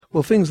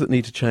Well, things that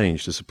need to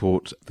change to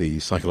support the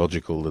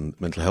psychological and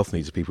mental health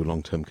needs of people with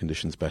long-term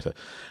conditions better.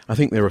 I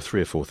think there are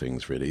 3 or 4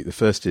 things, really. The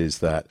first is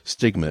that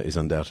stigma is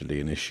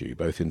undoubtedly an issue,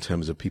 both in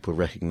terms of people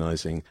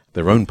recognising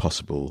their own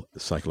possible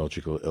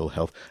psychological ill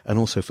health and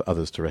also for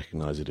others to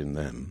recognise it in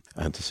them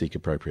and to seek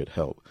appropriate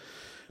help.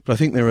 But I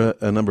think there are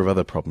a number of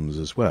other problems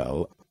as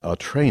well. Our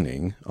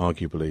training,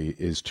 arguably,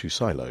 is too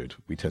siloed.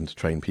 We tend to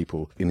train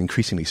people in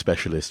increasingly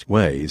specialist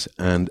ways,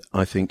 and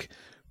I think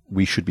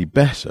we should be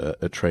better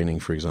at training,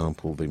 for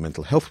example, the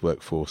mental health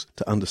workforce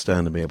to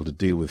understand and be able to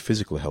deal with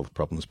physical health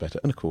problems better,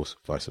 and of course,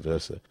 vice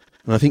versa.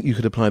 And I think you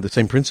could apply the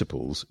same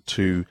principles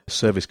to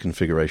service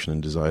configuration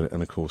and design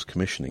and, of course,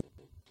 commissioning.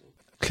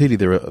 Clearly,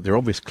 there are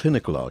obvious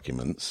clinical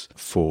arguments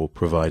for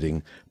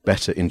providing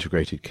better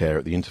integrated care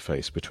at the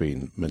interface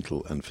between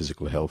mental and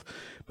physical health,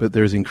 but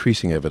there is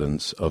increasing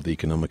evidence of the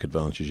economic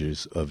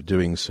advantages of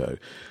doing so.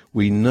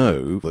 We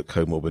know that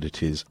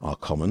comorbidities are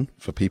common.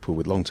 For people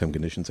with long-term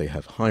conditions, they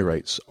have high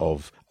rates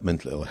of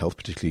mental ill health,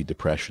 particularly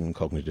depression,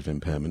 cognitive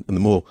impairment. And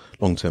the more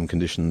long-term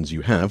conditions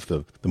you have,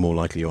 the more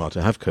likely you are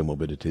to have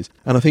comorbidities.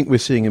 And I think we're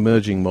seeing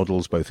emerging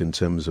models both in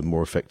terms of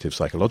more effective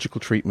psychological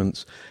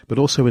treatments, but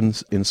also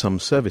in some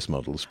service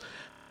models.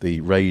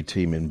 The RAID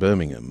team in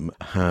Birmingham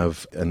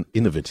have an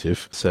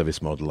innovative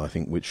service model, I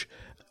think, which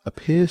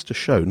appears to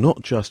show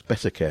not just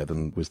better care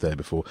than was there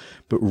before,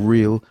 but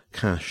real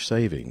cash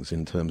savings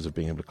in terms of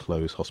being able to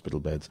close hospital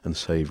beds and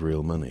save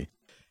real money.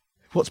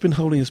 What's been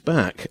holding us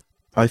back?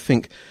 I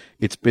think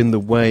it's been the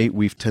way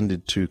we've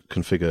tended to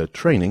configure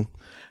training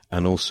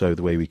and also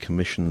the way we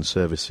commission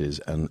services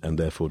and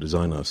therefore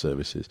design our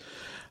services.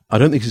 I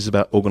don't think this is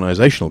about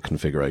organisational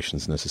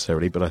configurations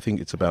necessarily, but I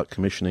think it's about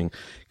commissioning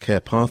care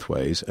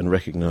pathways and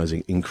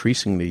recognising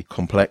increasingly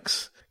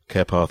complex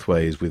care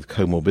pathways with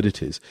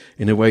comorbidities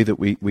in a way that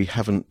we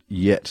haven't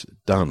yet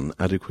done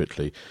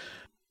adequately.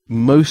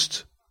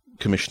 Most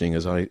commissioning,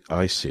 as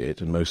I see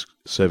it, and most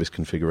service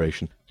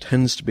configuration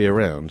tends to be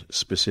around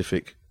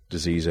specific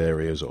disease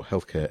areas or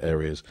healthcare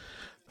areas,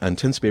 and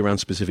tends to be around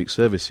specific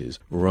services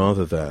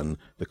rather than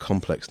the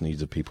complex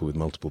needs of people with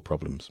multiple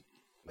problems.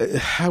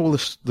 How will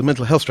the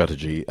mental health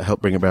strategy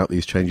help bring about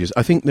these changes?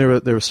 I think there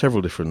are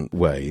several different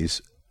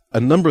ways. A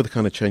number of the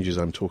kind of changes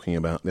I'm talking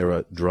about, there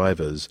are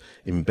drivers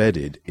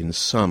embedded in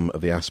some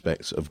of the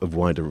aspects of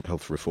wider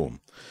health reform.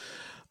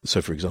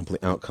 So, for example,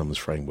 the outcomes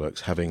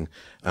frameworks, having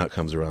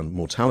outcomes around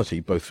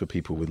mortality, both for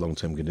people with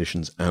long-term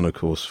conditions and, of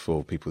course,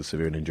 for people with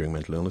severe and enduring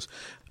mental illness.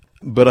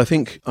 But I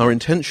think our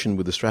intention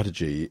with the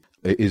strategy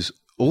is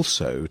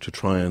also to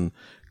try and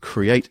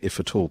create, if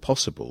at all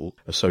possible,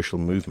 a social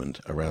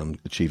movement around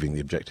achieving the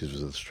objectives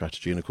of the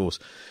strategy and, of course,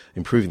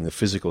 improving the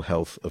physical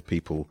health of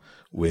people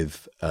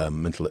with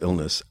mental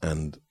illness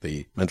and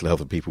the mental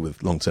health of people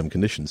with long-term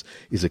conditions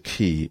is a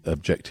key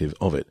objective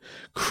of it.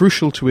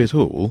 Crucial to it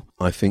all,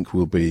 I think,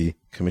 will be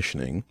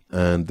commissioning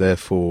and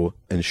therefore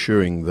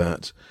ensuring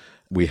that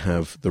we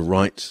have the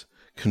right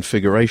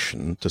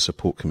configuration to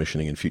support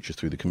commissioning in future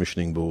through the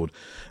commissioning board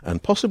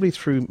and possibly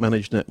through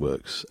managed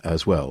networks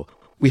as well.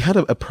 We had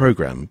a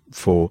programme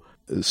for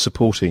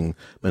supporting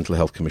mental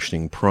health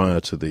commissioning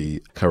prior to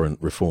the current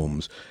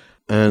reforms,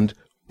 and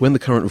when the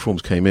current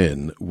reforms came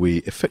in, we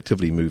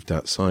effectively moved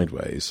that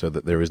sideways so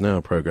that there is now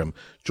a programme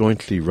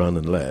jointly run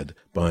and led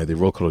by the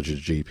Royal College of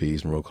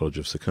GPs and Royal College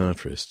of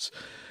Psychiatrists,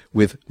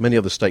 with many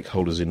other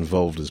stakeholders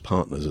involved as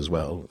partners as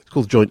well. It's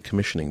called the Joint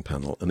Commissioning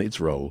Panel, and its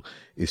role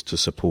is to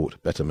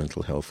support better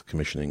mental health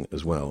commissioning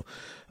as well.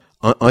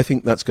 I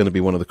think that's going to be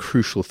one of the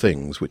crucial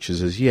things, which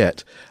is as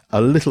yet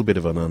a little bit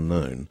of an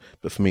unknown,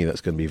 but for me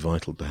that's going to be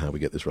vital to how we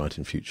get this right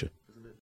in future.